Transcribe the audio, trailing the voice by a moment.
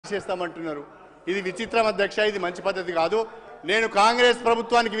తీసేస్తామంటున్నారు. ఇది విచిత్రం అధ్యక్ష, ఇది మంచి పద్ధతి కాదు. నేను కాంగ్రెస్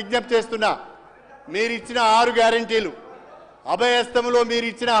ప్రభుత్వానికి విజ్ఞప్తి చేస్తున్నా, మీరు ఇచ్చిన 6 గ్యారెంటీలు, అభయస్తములో మీరు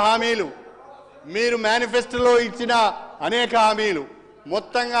ఇచ్చిన హామీలు, మీరు మేనిఫెస్టోలో ఇచ్చిన అనేక హామీలు,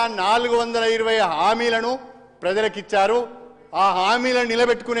 మొత్తంగా 420 హామీలను ప్రజలకు ఇచ్చారు. ఆ హామీలను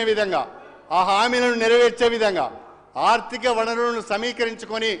నిలబెట్టుకునే విధంగా, ఆ హామీలను నెరవేర్చే విధంగా ఆర్థిక వనరులను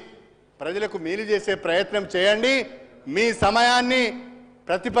సమీకరించుకొని ప్రజలకు మేలు చేసే ప్రయత్నం చేయండి. మీ సమయాన్ని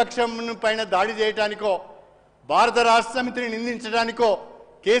ప్రతిపక్షం పైన దాడి చేయడానికో, భారత రాష్ట్ర సమితిని నిందించడానికో,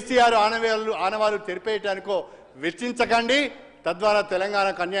 కేసీఆర్ ఆనవాలు తెరిపేయడానికో వెచ్చించకండి. తద్వారా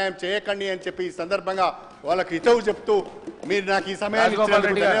తెలంగాణకు అన్యాయం చేయకండి అని చెప్పి ఈ సందర్భంగా వాళ్ళకి హితవు చెప్తూ మీరు నాకు ఈ సమయాన్ని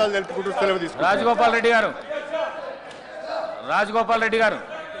ఇచ్చినందుకు ధన్యవాదాలు తెలుపుకుంటూ సెలవు తీసుకుంటున్నాను. రాజగోపాల్ రెడ్డి గారు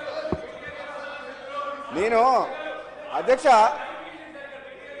నేను అధ్యక్ష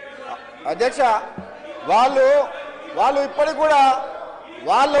వాళ్ళు ఇప్పటికి కూడా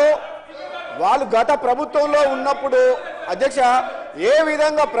వాళ్ళు గత ప్రభుత్వంలో ఉన్నప్పుడు అధ్యక్ష ఏ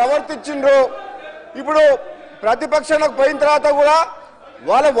విధంగా ప్రవర్తించిండ్రో ఇప్పుడు ప్రతిపక్షంలోకి పోయిన తర్వాత కూడా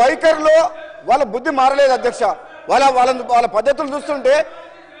వాళ్ళ వైఖరిలో వాళ్ళ బుద్ధి మారలేదు అధ్యక్ష. వాళ్ళ పద్ధతులు చూస్తుంటే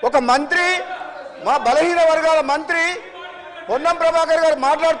ఒక మంత్రి, మా బలహీన వర్గాల మంత్రి పొన్నం ప్రభాకర్ గారు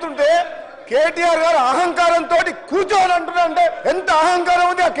మాట్లాడుతుంటే కేటీఆర్ గారు అహంకారంతో కూర్చోని అంటున్నారంటే ఎంత అహంకారం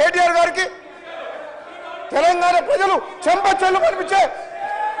ఉంది ఆ కేటీఆర్ గారికి. తెలంగాణ ప్రజలు చెంపచెల్లు కనిపించే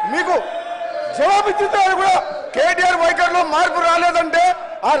మీకు జవాబిచ్చుతారు కూడా కేటీఆర్ వైఖరిలో మార్పు రాలేదంటే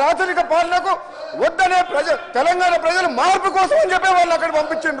ఆ రాచరిక పాలనకు వద్దనే తెలంగాణ ప్రజలు మార్పు కోసం అని చెప్పే వాళ్ళు అక్కడ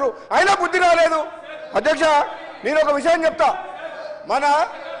పంపించిండ్రు, అయినా బుద్ధి రాలేదు. అధ్యక్ష నేను ఒక విషయం చెప్తా, మన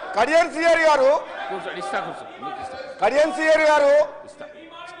కడియం సిఆర్ గారు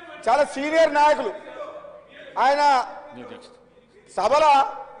చాలా సీనియర్ నాయకులు. ఆయన సభల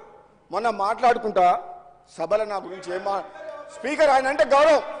మొన్న మాట్లాడుకుంటా సభల నా గురించి స్పీకర్ ఆయన అంటే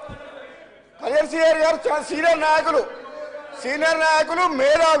గౌరవం. కడియం సిఆర్ గారు చాలా సీనియర్ నాయకులు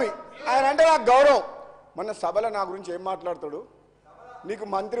మేధావి, ఆయన అంటే నాకు గౌరవం. మొన్న సభలో నా గురించి ఏం మాట్లాడతాడు, నీకు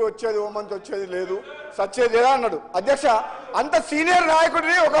మంత్రి వచ్చేది ఓ మంత్రి వచ్చేది లేదు సచ్చేది లేదా అన్నాడు. అధ్యక్ష అంత సీనియర్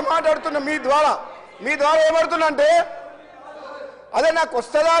నాయకుడిని ఒక మాట్లాడుతున్నా మీ ద్వారా ఏమడుతున్నా అంటే, అదే నాకు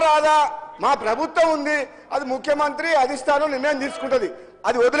వస్తుందా రాదా, మా ప్రభుత్వం ఉంది, అది ముఖ్యమంత్రి అధిష్టానం నిర్ణయం తీసుకుంటుంది,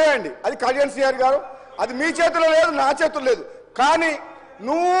 అది వదిలేయండి, అది కళ్యాణ్ సిఆర్ గారు, అది మీ చేతిలో లేదు నా చేతుల్లో లేదు. కానీ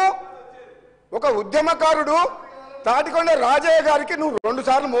నువ్వు ఒక ఉద్యమకారుడు తాటికొండ రాజయ్య గారికి నువ్వు 2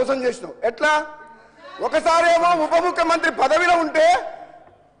 సార్లు మోసం చేసినావు. ఎట్లా? ఒకసారి ఏమో ఉప ముఖ్యమంత్రి పదవిలో ఉంటే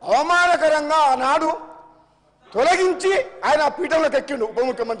అవమానకరంగా ఆనాడు తొలగించి ఆయన పీఠంలోకి ఎక్కిండు, ఉప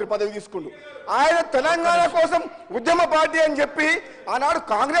ముఖ్యమంత్రి పదవి తీసుకుండు. ఆయన తెలంగాణ కోసం ఉద్యమ పార్టీ అని చెప్పి ఆనాడు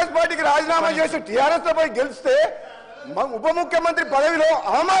కాంగ్రెస్ పార్టీకి రాజీనామా చేసి టీఆర్ఎస్ పై గెలిస్తే ఉప ముఖ్యమంత్రి పదవిలో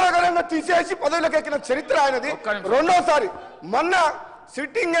అవమానకరంగా తీసేసి పదవిలోకి ఎక్కిన చరిత్ర ఆయనది. రెండోసారి మొన్న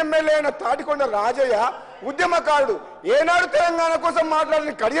సిట్టింగ్ ఎమ్మెల్యే అయిన తాటికొండ రాజయ్య ఉద్యమకారుడు, ఏనాడు తెలంగాణ కోసం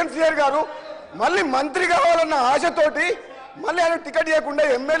మాట్లాడిన కడియం సిఆర్ గారు మళ్ళీ మంత్రి కావాలన్న ఆశతోటి మళ్ళీ ఆయన టికెట్ ఇవ్వకుండా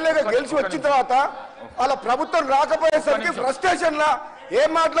ఎమ్మెల్యేగా గెలిచి వచ్చిన తర్వాత వాళ్ళ ప్రభుత్వం రాకపోయేసరికి ఫ్రస్ట్రేషన్ లా ఏం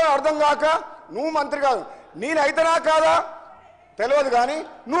మాట్లాడో అర్థం కాక నువ్వు మంత్రి కాదు, నేనైతేనా కాదా తెలియదు, కానీ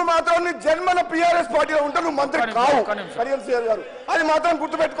నువ్వు మాత్రం నీ జన్మల టీఆర్ఎస్ పార్టీలో ఉంటే నువ్వు మంత్రి కావు కడియం సిఆర్ గారు, అది మాత్రం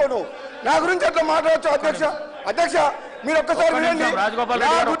గుర్తుపెట్టుకో. నువ్వు నా గురించి అట్లా మాట్లాడచ్చు అధ్యక్ష మీరు ఒక్కసారి వినండి. రాజగోపాల్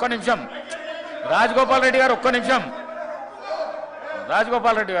రెడ్డి గారు ఒక్క నిమిషం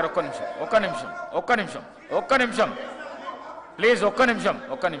ప్లీజ్ ఒక్క నిమిషం.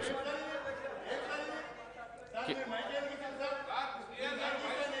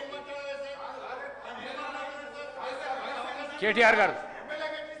 కేటీఆర్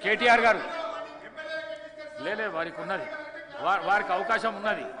గారు లేలే వారికి ఉన్నది, వారికి అవకాశం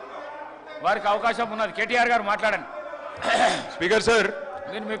ఉన్నది. కేటీఆర్ గారు మాట్లాడండి. స్పీకర్ సార్,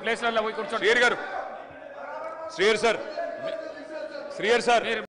 నేను మీ ప్లేస్లలో పోయి కూర్చోండి. శ్రీయర్ సార్